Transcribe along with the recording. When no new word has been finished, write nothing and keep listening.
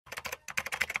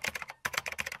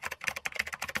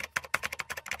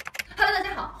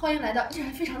欢迎来到依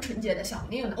然非常纯洁的小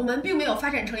明的右脑。我们并没有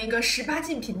发展成一个18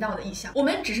禁频道的意向，我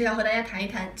们只是要和大家谈一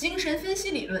谈精神分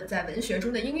析理论在文学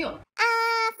中的应用。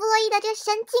弗洛伊德这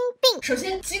神经病。首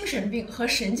先，精神病和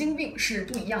神经病是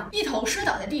不一样的。一头摔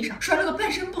倒在地上，摔了个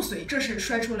半身不遂，这是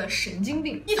摔出了神经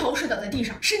病；一头摔倒在地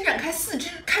上，伸展开四肢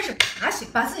开始爬行，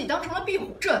把自己当成了壁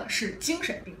虎，这是精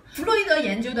神病。弗洛伊德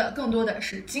研究的更多的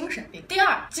是精神病。第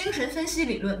二，精神分析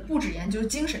理论不只研究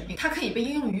精神病，它可以被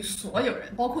应用于所有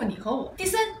人，包括你和我。第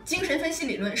三，精神分析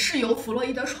理论是由弗洛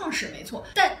伊德创始没错，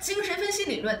但精神分析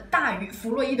理论大于弗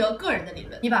洛伊德个人的理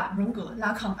论。你把荣格、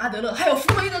拉康、阿德勒，还有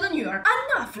弗洛伊德的女儿安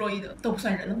娜·弗洛伊德都不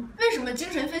算人了吗？为什么精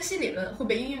神分析理论会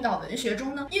被应用到文学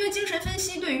中呢？因为精神分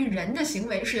析对于人的行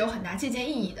为是有很大借鉴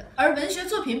意义的，而文学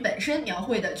作品本身描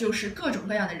绘的就是各种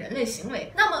各样的人类行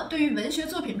为。那么对于文学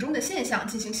作品中的现象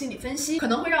进行心理分析，可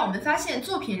能会让我们发现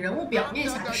作品人物表面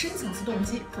下的深层次动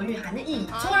机和蕴含的意义，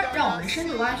从而让我们深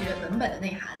入挖掘文本的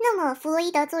内涵。那么弗洛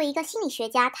伊德作为一个心理学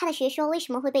家，他的学说为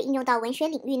什么会被应用到文学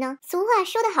领域呢？俗话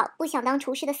说得好，不想当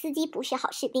厨师的司机不是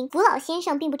好士兵。弗老先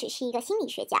生并不只是一个心理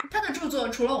学家，他的著作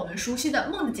除了我们熟悉的《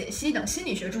梦的解析》等心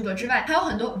理学著作之外，还有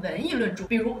很多文艺论著，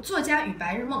比如《作家与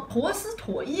白日梦》、陀思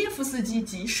妥耶夫斯基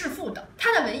及弑父等。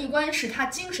他的文艺观是他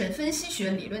精神分析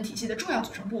学理论体系的重要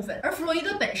组成部分，而弗洛伊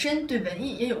德本身对文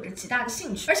艺也有着极大的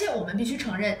兴趣，而且我们必须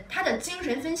承认，他的精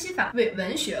神分析法为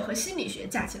文学和心理学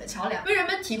架起了桥梁，为人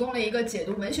们提供了一个解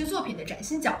读文学作品的崭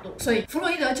新角度。所以弗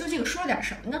洛伊德究竟说了点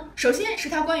什么呢？首先是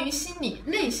他关于心理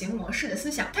类型模式的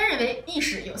思想，他认为意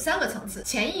识有3个层次：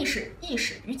潜意识、意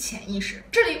识与潜意识。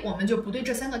这里我们就不对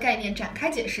这3个概念展开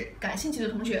解释，感兴趣的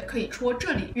同学可以戳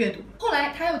这里阅读。后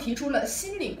来他又提出了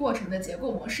心理过程的结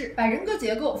构模式，把人格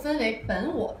结构分为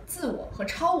本我、自我和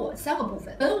超我3个部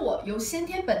分。本我由先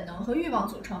天本能和欲望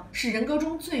组成，是人格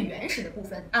中最原始的部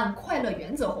分，按快乐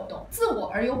原则活动。自我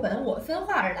而由本我分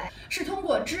化而来，是通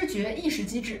过知觉意识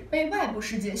机制被外部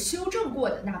世界修正过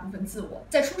的那部分自我，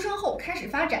在出生后开始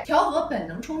发展，调和本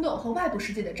能冲动和外部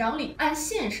世界的张力，按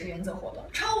现实原则活动。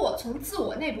超我从自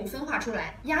我内部分化出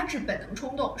来，压制本能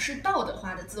冲动，是道德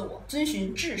化的自我，遵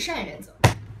循至善原则。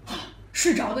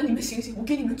睡着的你们醒醒，我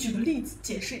给你们举个例子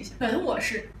解释一下。本我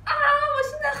是我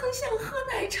现在很想喝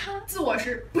奶茶。自我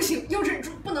是不行，要忍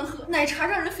住不能喝，奶茶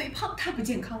让人肥胖，太不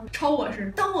健康。超我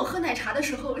是当我喝奶茶的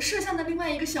时候，摄像的另外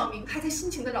一个小明还在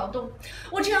辛勤的劳动，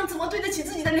我这样怎么对得起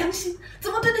自己的良心？怎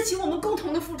么对得起我们共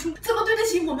同的付出？怎么对得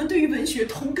起我们对于文学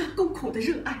同甘共苦的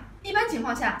热爱？一般情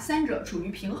况下，3者处于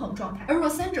平衡状态，而若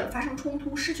3者发生冲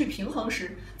突、失去平衡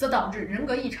时，则导致人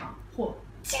格异常或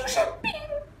精神病。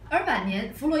而晚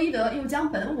年，弗洛伊德又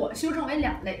将本我修正为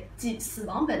2类，即死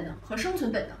亡本能和生存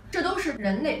本能，这都是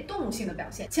人类动物性的表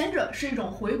现。前者是一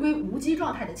种回归无机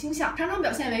状态的倾向，常常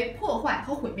表现为破坏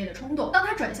和毁灭的冲动。当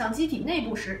它转向机体内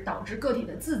部时，导致个体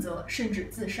的自责，甚至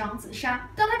自伤自杀；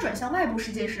当它转向外部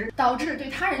世界时，导致对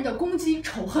他人的攻击、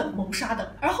仇恨、谋杀等。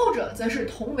而后者则是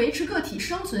同维持个体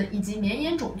生存以及绵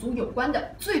延种族有关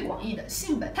的最广义的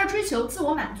性本，它追求自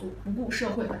我满足，不顾社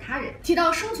会和他人。提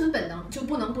到生存本能，就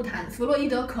不能不谈弗洛伊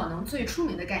德可能最出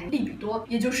名的概念利比多，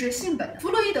也就是性本能。弗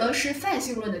洛伊德是泛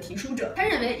性论的提出者，他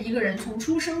认为一个人从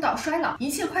出生到衰老，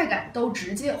一切快感都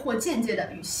直接或间接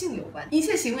的与性有关，一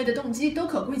切行为的动机都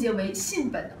可归结为性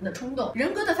本能的冲动。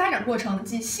人格的发展过程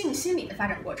即性心理的发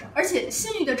展过程，而且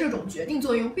性欲的这种决定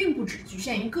作用并不只局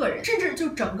限于个人，甚至就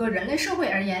整个人类社会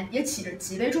而言，也起着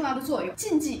极为重要的作用。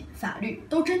禁忌、法律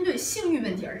都针对性欲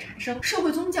问题而产生，社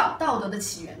会、宗教、道德的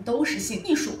起源都是性，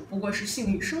艺术不过是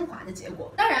性欲升华的结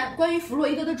果。当然，关于弗洛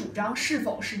伊德的主张是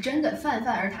否是真的泛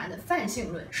泛而谈的泛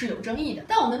性论是有争议的，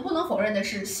但我们不能否认的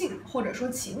是，性或者说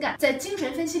情感在精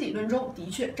神分析理论中的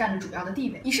确占了主要的地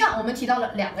位。以上我们提到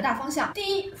了2个大方向：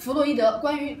第一，弗洛伊德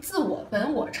关于自我、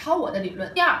本我、超我的理论；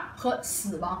第二，和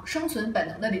死亡、生存本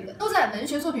能的理论都在文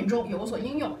学作品中有所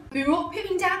应用。比如批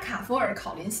评家卡佛尔·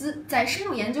考林斯在深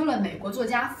入研究了美国作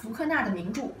家福克纳的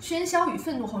名著《喧嚣与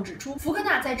愤怒》后指出，福克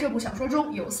纳在这部小说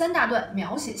中有3大段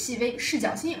描写细微、视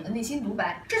角新颖的内心独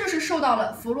白，这就是受到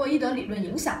了弗洛伊德理论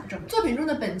影响的证明。作品中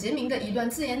的本杰明的一段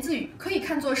自言自语可以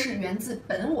看作是源自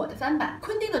本我的翻版，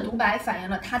昆汀的独白反映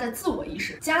了他的自我意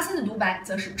识，加森的独白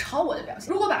则是超我的表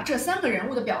现。如果把这3个人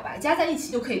物的表白加在一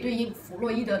起，就可以对应弗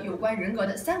洛伊德有关人格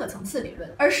的3个层次理论。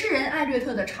而诗人艾略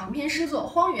特的长篇诗作《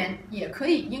荒原》也可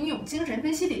以应用精神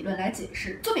分析理论来解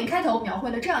释。作品开头描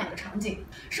绘了这样一个场景：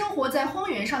生活在荒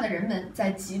原上的人们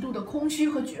在极度的空虚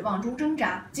和绝望中挣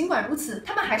扎，尽管如此，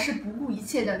他们还是不顾一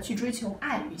切地去追求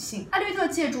爱与性。艾略特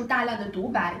借助大量的独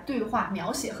白、对话、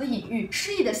描写和隐喻，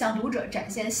诗意地向读者展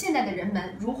现现代的人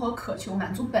们如何渴求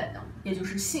满足本能，也就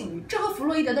是性欲，这和弗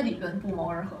洛伊德的理论不谋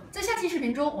而合。在下期视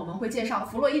频中，我们会介绍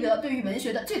弗洛伊德对于文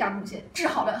学的最大贡献，治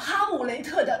好了哈姆雷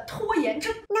特的拖延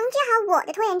症。能治好我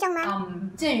的拖延症吗？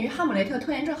鉴于哈姆雷特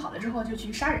拖延症好了之后就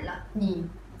去杀人了，你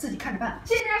自己看着办。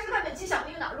谢谢大家收看本期小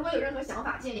明右脑，如果有任何想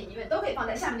法、建议、疑问，都可以放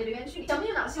在下面的留言区里。小明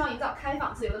右脑希望营造开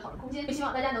放、自由的讨论空间，也希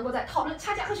望大家能够在讨论、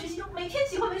掐架和学习中每天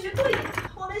喜欢文学多一点。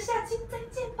我们下期再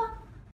见吧。